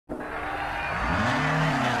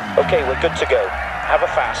Okay, we're good to go. Have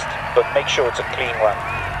a fast, but make sure it's a clean run.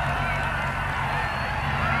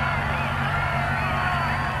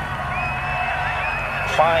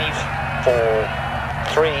 Five, 4,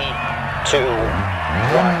 3, 2, 1,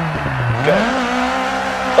 go.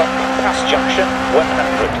 Up past junction,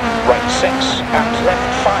 100, right 6, and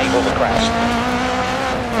left 5 over crest.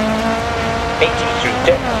 80 through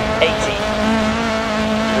dip, 80.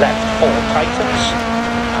 Left 4 tightens,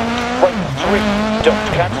 and right 3, don't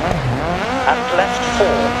cut. And left 4,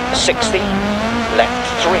 60. Left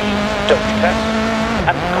 3, don't cut.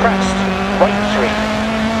 And crest, right 3.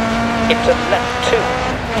 Into left 2.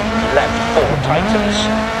 Left 4 tightens,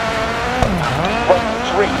 and right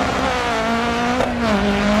 3.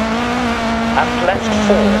 And left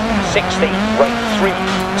 4, 60, right 3,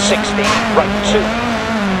 60, right 2.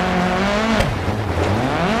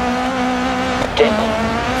 Dip.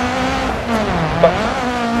 Bump.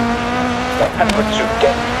 100 through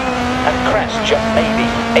dip. And crest, jump maybe,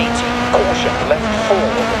 80. Caution, left 4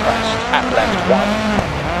 over crest. And left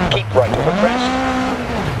 1. Keep right over crest.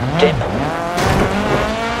 Dip.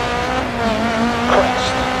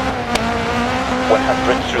 Crest.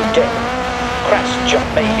 100 through dip. Crest, jump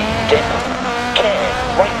maybe, dip. Care,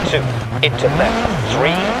 right 2. Into left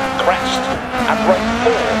 3. Crest. And right 4.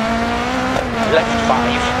 Left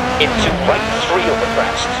 5. Into right 3 over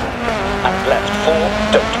crest. And left 4.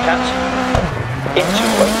 Don't cut. Into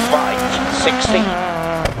right 5. 60.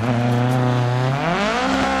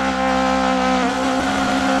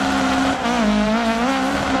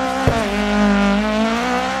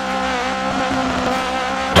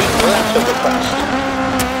 Over crest.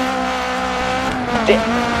 Dip,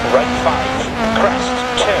 right 5, crest,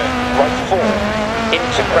 turn, right 4,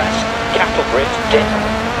 into crest, cattle grid, dip,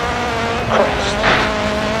 crest,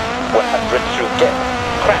 100 through dip,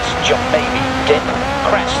 crest, jump maybe, dip,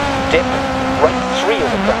 crest, dip, right 3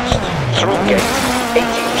 over crest, through gate, 80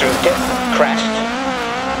 through dip, crest,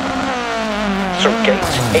 through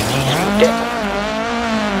gate, 80 through dip,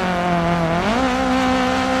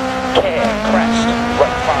 care, crest,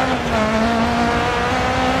 right 5.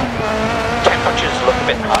 Temperatures look a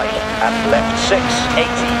bit high, and left 6, 80,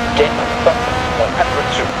 dip, bump, 100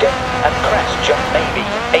 through dip, and crest, jump maybe,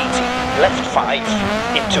 80, left 5,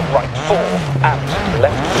 into right 4, and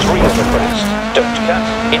left 3 over crest, don't cut,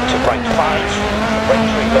 into right 5, right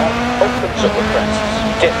 3 long, opens over crests,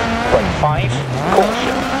 dip, right 5,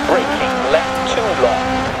 caution, braking, left 2 long,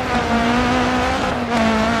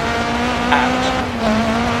 and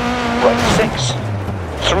right 6,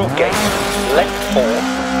 through gate, left 4,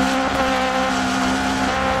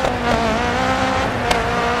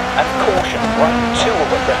 and caution, right 2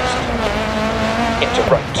 over crest, into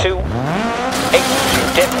right 2, 80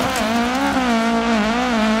 through dip,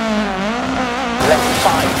 left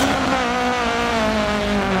 5,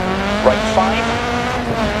 right 5,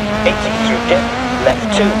 80 through dip, left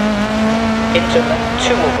 2, into left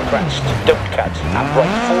 2 over crest, don't cut, and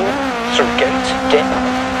right 4, through gate, dip,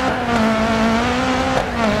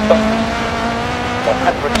 bump,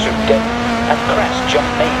 100 through dip, and crest, jump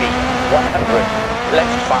maybe, 100,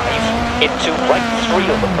 left 5, into right 3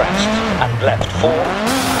 over crest, and left 4,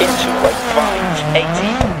 into right 5,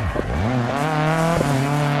 80.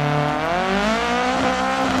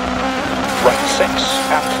 Right 6,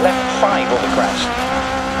 and left 5 over crest.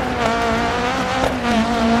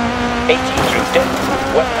 80 through dip,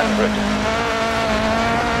 100.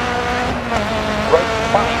 Right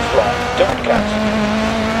 5 long, don't cut.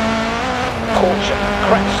 Caution,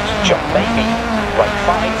 crest, jump maybe. Right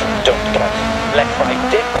 5, don't cut. Left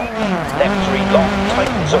 5 dip, left 3 long,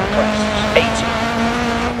 tightens on crests, 80.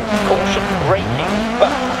 Caution, braking,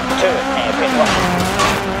 bump, turn, hairpin right.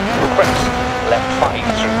 Crest, left 5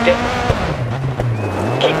 through dip.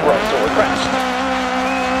 Keep right over crest.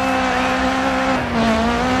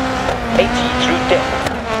 80 through dip,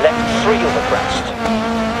 left 3 over crest.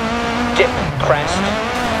 Dip, crest,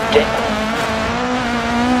 dip.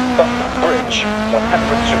 Bump, bridge, 100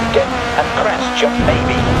 through dip, and crest, jump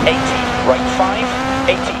maybe, 80, right 5,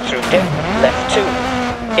 80 through dip, left 2,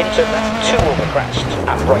 into left 2 over crest,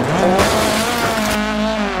 and right 4,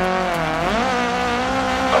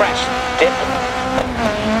 crest, dip,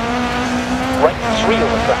 right 3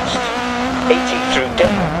 over crest, 80 through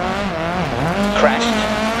dip, crest,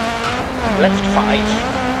 left 5,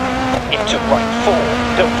 into right 4,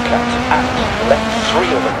 don't cut, and left 3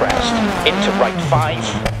 over crest, into right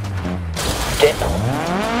 5, dip,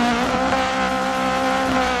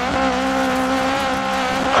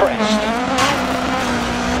 crest,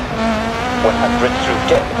 100 through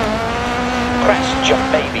dip, crest, jump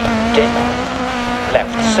maybe, dip,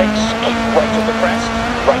 left 6, keep right over crest,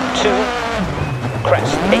 right 2,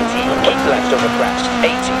 crest, 80, keep left over crest,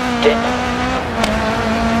 80, dip,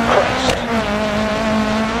 crest,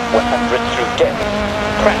 100 through dip,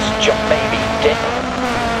 crest, jump maybe, dip,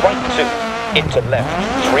 right 2, into left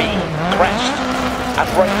 3, crest, and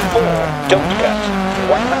right 4, don't cut,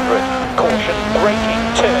 100, caution, braking,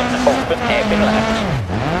 turn, open, hairpin left,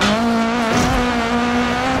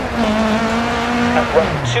 and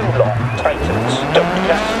right 2 long, tightens, don't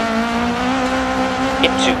cut,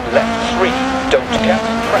 into left 3, don't cut,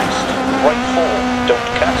 crest, right 4, don't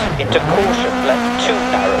cut, into caution, left 2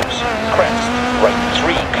 narrows, crest, right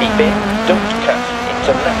 3, keep in, don't cut,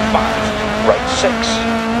 into left 5, right 6,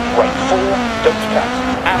 right 4, don't cut,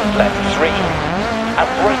 and left 3, and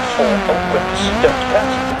right 4 opens, don't cut,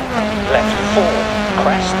 left 4,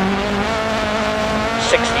 crest,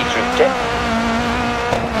 60 through dip,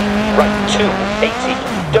 right 2, 80,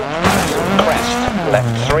 don't cut, crest, left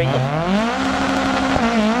 3,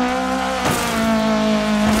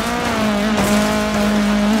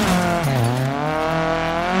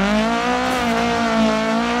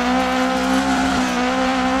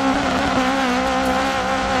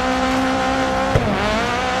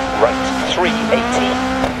 right 380,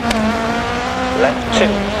 left 2,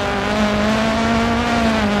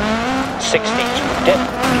 60 through dip,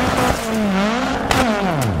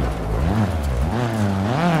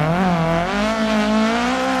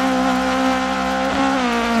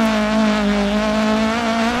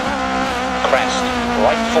 crest,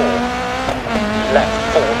 right 4, left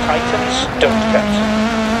 4 tightens, don't cut,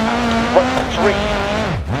 and right 3,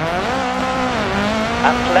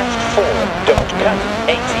 and left 4, don't cut,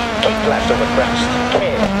 80, keep left over crest,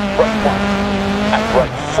 clear, right 1, and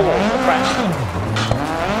right 4 over crest,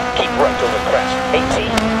 keep right over crest, 80,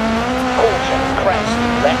 caution, crest,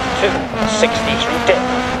 left 2, 60 through dip,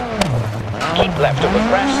 keep left over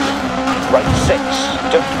crest, right 6,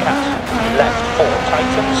 don't cut, left 4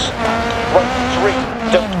 tightens, right 3,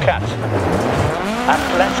 don't cut, and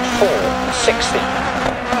left 4, 60,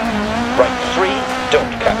 right 3,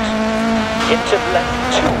 don't cut, into left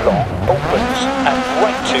 2 long, opens, and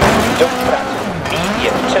right 2, don't cut,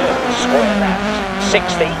 medium turn, square left,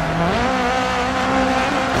 60,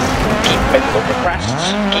 keep middle over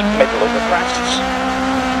crests, keep middle over crests,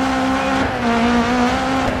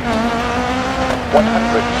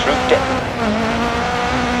 100 through dip,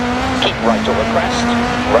 keep right over crest,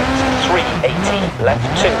 right 380, left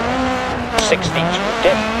 2, 60 through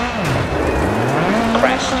dip,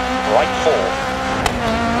 crest, right 4,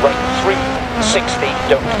 right 3, 60,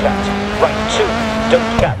 don't cut, right 2,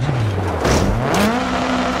 don't cut.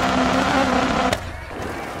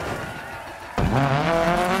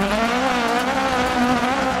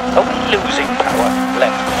 Are we losing power?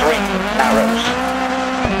 Left 3, narrows.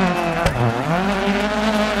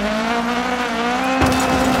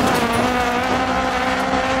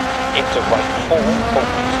 Into right 4,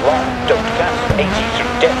 opens long, don't cut, 80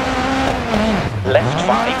 through dip. Left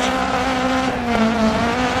 5.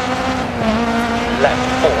 Left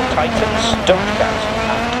 4 tightens, don't cut,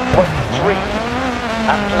 and right 3,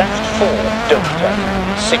 and left 4, don't cut,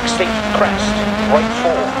 60, crest, right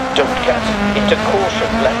 4, don't cut, into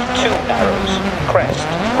caution, left 2 narrows, crest,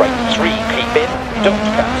 right 3, keep in, don't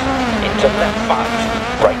cut, into left 5,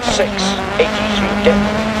 right 6, 80 through dip,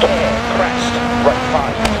 care, crest, right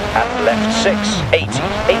 5, and left 6, 80,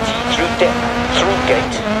 80 through dip, through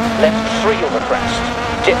gate, left 3 over crest,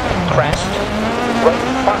 dip, crest, right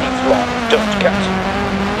 5 long, don't cut,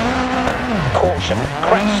 caution,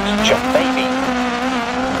 crest, jump baby,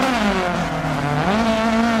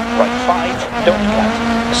 right 5, don't cut,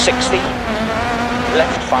 60,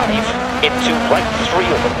 left 5, into right 3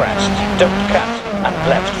 over crest, don't cut, and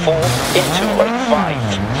left 4, into right 5,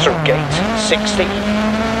 through gate, 60,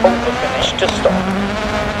 over finish to stop.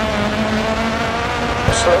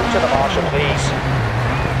 Slow to the marshal please.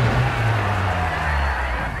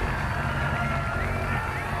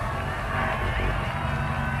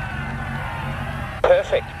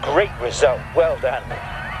 Perfect, great result, well done.